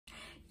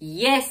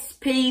Yes,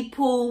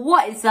 people,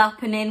 what is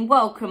happening?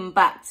 Welcome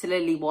back to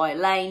Lily White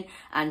Lane.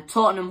 And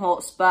Tottenham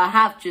Hotspur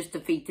have just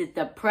defeated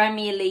the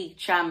Premier League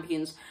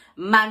champions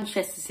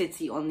Manchester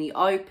City on the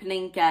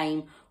opening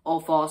game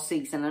of our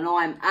season. And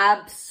I am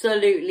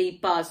absolutely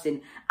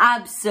buzzing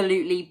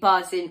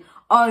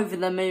over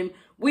the moon.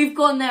 We've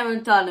gone there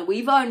and done it.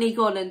 We've only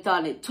gone and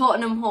done it.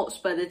 Tottenham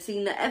Hotspur, the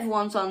team that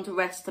everyone's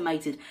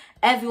underestimated.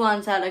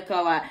 Everyone's had a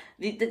go at.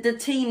 The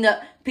team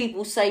that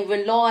people say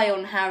rely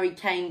on Harry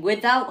Kane.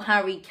 Without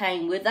Harry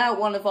Kane, without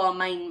one of our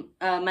main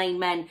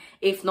men,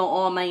 if not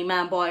our main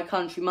man by a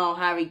country mile,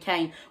 Harry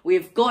Kane,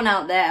 we've gone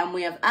out there and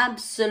we have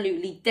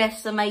absolutely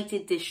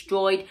decimated,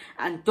 destroyed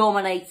and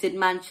dominated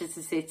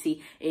Manchester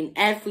City in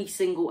every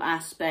single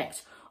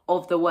aspect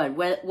of the word.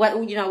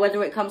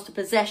 Whether it comes to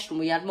possession,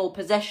 we had more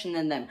possession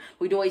than them.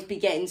 We'd always be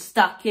getting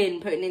stuck in,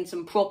 putting in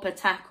some proper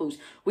tackles.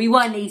 We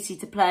weren't easy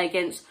to play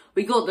against.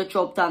 We got the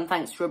job done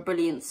thanks to a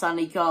brilliant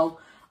Sonny goal.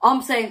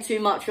 I'm saying too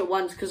much at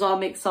once because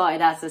I'm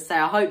excited, as I say.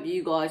 I hope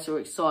you guys are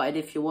excited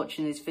if you're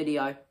watching this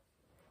video.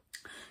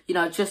 You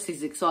know, just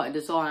as excited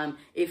as I am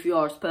if you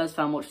are a Spurs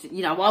fan watching.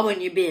 You know, why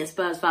wouldn't you be a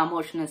Spurs fan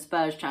watching a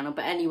Spurs channel?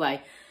 But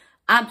anyway,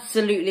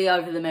 absolutely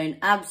over the moon.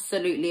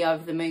 Absolutely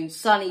over the moon.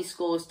 Sonny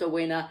scores the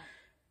winner.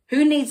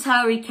 Who needs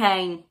Harry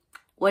Kane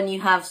when you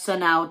have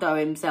Sonaldo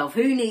himself?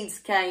 Who needs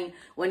Kane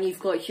when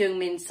you've got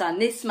Heung-Min Son?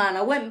 This man,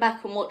 I went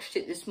back and watched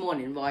it this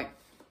morning, right?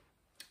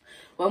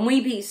 When we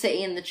beat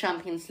City in the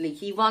Champions League,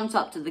 he runs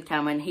up to the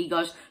camera and he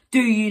goes,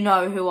 "Do you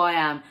know who I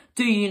am?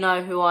 Do you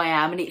know who I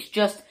am?" And it's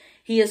just,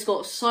 he has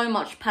got so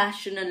much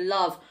passion and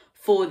love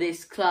for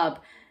this club.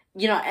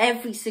 You know,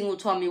 every single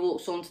time he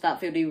walks onto that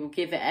field, he will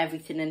give it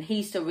everything. And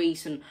he's the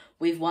reason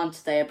we've won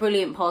today. A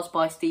brilliant pass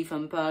by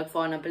Steven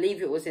Bergwijn. I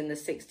believe it was in the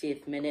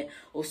 60th minute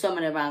or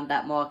something around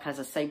that mark, as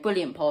I say.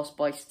 Brilliant pass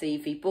by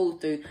Stevie. Ball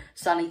through.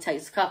 Sonny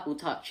takes a couple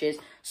touches.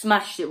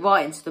 Smashes it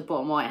right into the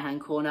bottom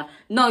right-hand corner.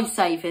 No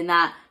saving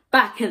that.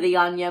 Back of the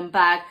onion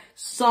bag.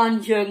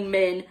 Son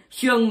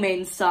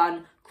Heung-Min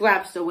Son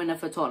grabs the winner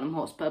for Tottenham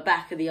Hotspur.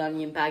 Back of the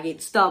onion bag.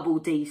 It's double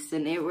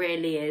decent. It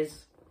really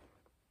is.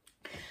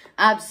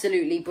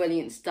 Absolutely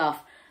brilliant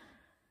stuff.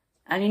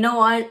 And you know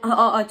what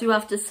I do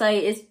have to say,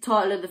 it's the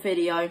title of the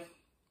video.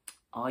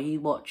 Are you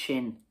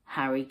watching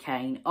Harry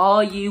Kane?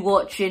 Are you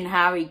watching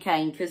Harry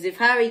Kane? Because if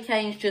Harry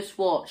Kane's just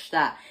watched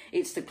that,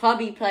 it's the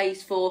club he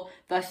plays for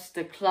versus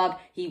the club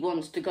he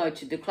wants to go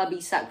to. The club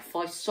he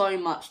sacrificed so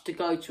much to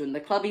go to. And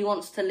the club he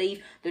wants to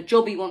leave, the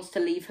job he wants to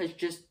leave has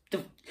just...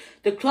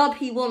 The club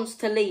he wants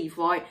to leave,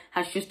 right,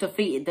 has just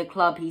defeated the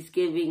club he's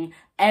giving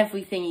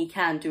everything he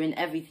can, doing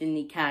everything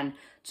he can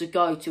to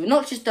go to. And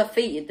not just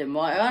defeated them,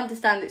 right? I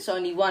understand it's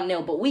only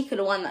 1-0, but we could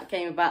have won that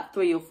game about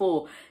 3 or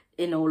 4,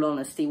 in all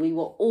honesty. We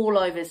were all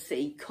over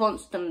City,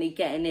 constantly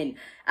getting in.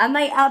 And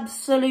they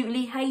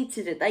absolutely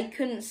hated it. They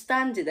couldn't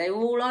stand it. They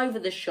were all over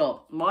the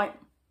shop, right?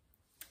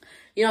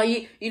 You know,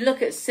 you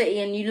look at City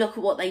and you look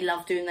at what they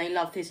love doing. They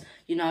love this,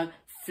 you know,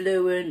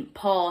 fluent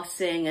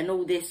passing and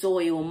all this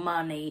oil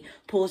money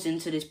pours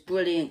into this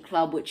brilliant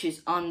club which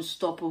is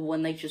unstoppable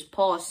when they just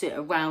pass it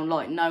around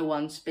like no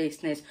one's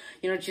business.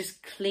 You know,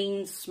 just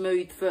clean,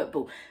 smooth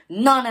football.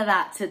 None of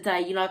that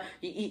today. You know,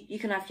 you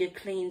can have your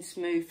clean,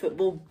 smooth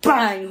football.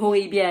 Bang!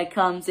 Højbjerg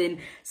comes in,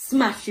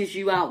 smashes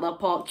you out the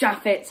park.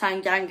 Japhet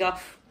Tanganga,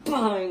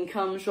 bang!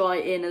 Comes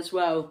right in as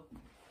well.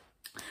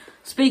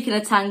 Speaking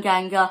of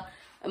Tanganga,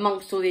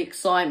 amongst all the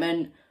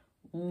excitement,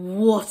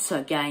 what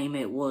a game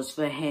it was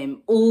for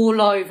him. All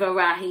over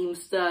Raheem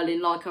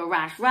Sterling like a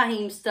rash.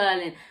 Raheem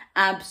Sterling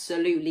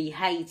absolutely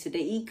hated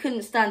it. He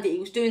couldn't stand it. He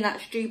was doing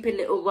that stupid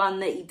little run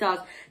that he does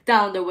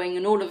down the wing.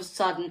 And all of a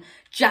sudden,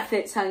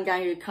 Japhet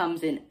Tanganga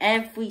comes in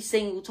every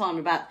single time.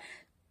 About,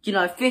 you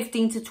know,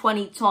 15 to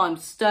 20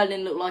 times.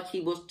 Sterling looked like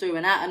he was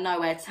doing out of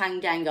nowhere.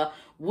 Tanganga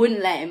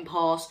wouldn't let him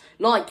pass.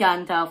 Like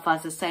Gandalf,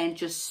 as I say, and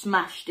just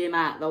smashed him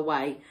out of the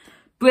way.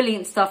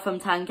 Brilliant stuff from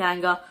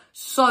Tanganga.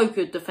 So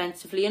good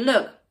defensively. And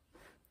look,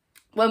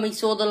 when we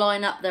saw the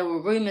lineup, there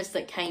were rumours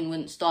that Kane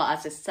wouldn't start,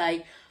 as I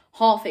say.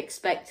 Half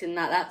expecting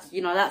that. That's,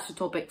 you know, that's a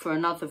topic for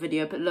another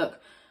video. But look,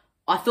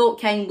 I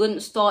thought Kane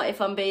wouldn't start, if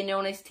I'm being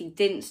honest. He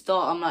didn't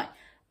start. I'm like,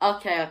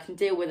 okay, I can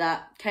deal with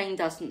that. Kane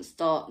doesn't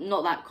start.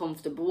 Not that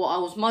comfortable. What I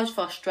was most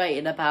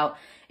frustrated about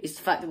is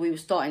the fact that we were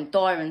starting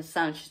Dyer and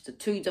Sanchez, the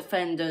two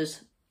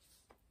defenders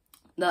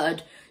that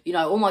had, you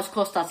know, almost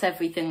cost us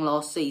everything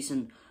last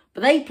season.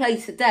 But they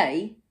played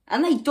today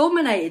and they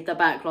dominated the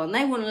back line.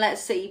 They wouldn't let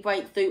City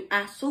break through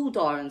at all,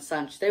 Dyer and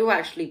Sanchez. They were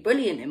actually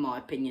brilliant, in my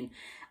opinion.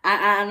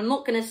 And I'm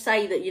not going to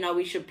say that, you know,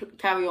 we should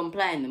carry on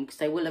playing them because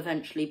they will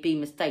eventually be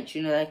mistakes.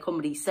 You know, they're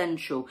Comedy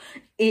Central.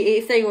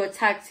 If they were a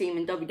tag team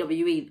in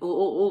WWE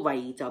or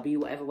AEW,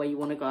 whatever way you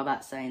want to go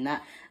about saying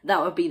that,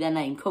 that would be their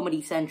name,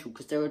 Comedy Central,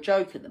 because they're a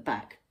joke at the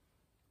back.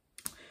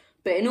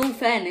 But in all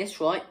fairness,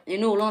 right,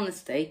 in all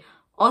honesty,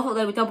 I thought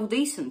they were double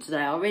decent today.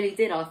 I really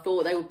did. I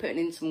thought they were putting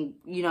in some,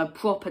 you know,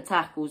 proper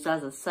tackles,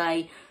 as I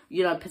say.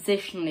 You know,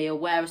 positionally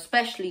aware,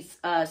 especially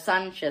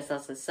Sanchez,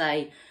 as I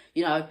say.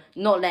 You know,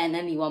 not letting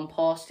anyone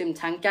past him.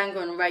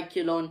 Tanganga and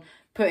Reguilon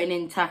putting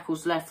in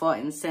tackles left,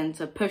 right and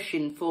centre,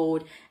 pushing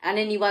forward. And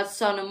then you had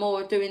Son and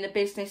Moore doing the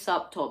business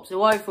up top.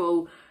 So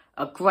overall,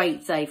 a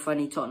great day for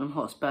any Tottenham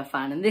Hotspur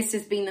fan. And this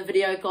has been the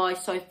video,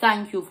 guys. So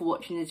thank you for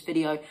watching this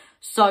video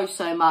so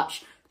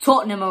much.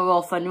 Tottenham are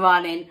off and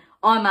running.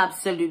 I'm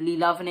absolutely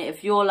loving it.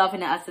 If you're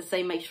loving it, as I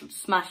say, make sure to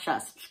smash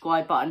that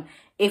subscribe button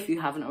if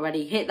you haven't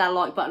already. Hit that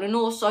like button. And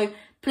also,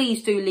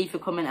 please do leave a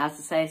comment, as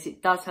I say, as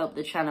it does help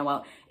the channel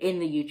out in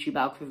the YouTube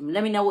algorithm.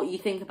 Let me know what you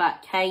think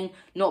about Kane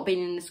not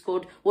being in the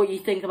squad. What you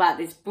think about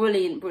this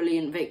brilliant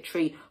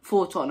victory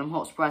for Tottenham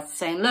Hotspur. As I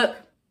say, and look,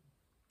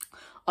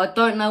 I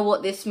don't know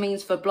what this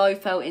means for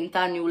Blofeld in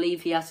Daniel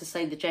Levy, as to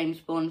say, the James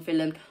Bond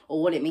villain,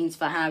 or what it means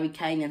for Harry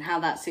Kane and how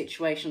that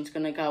situation's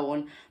going to go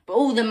on. But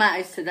all that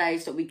matters today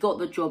is that we got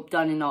the job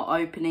done in our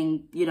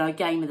opening,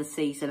 game of the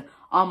season.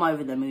 I'm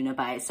over the moon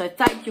about it. So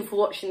thank you for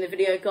watching the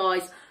video,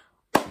 guys.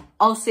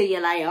 I'll see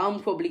you later. I'm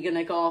probably going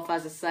to go off,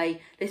 as I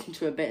say, listen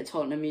to a bit of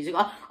Tottenham music.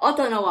 I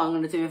don't know what I'm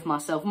going to do with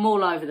myself. I'm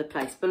all over the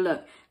place. But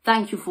look,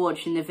 thank you for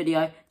watching the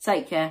video.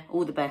 Take care.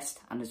 All the best.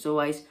 And as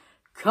always,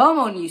 come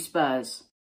on, you Spurs.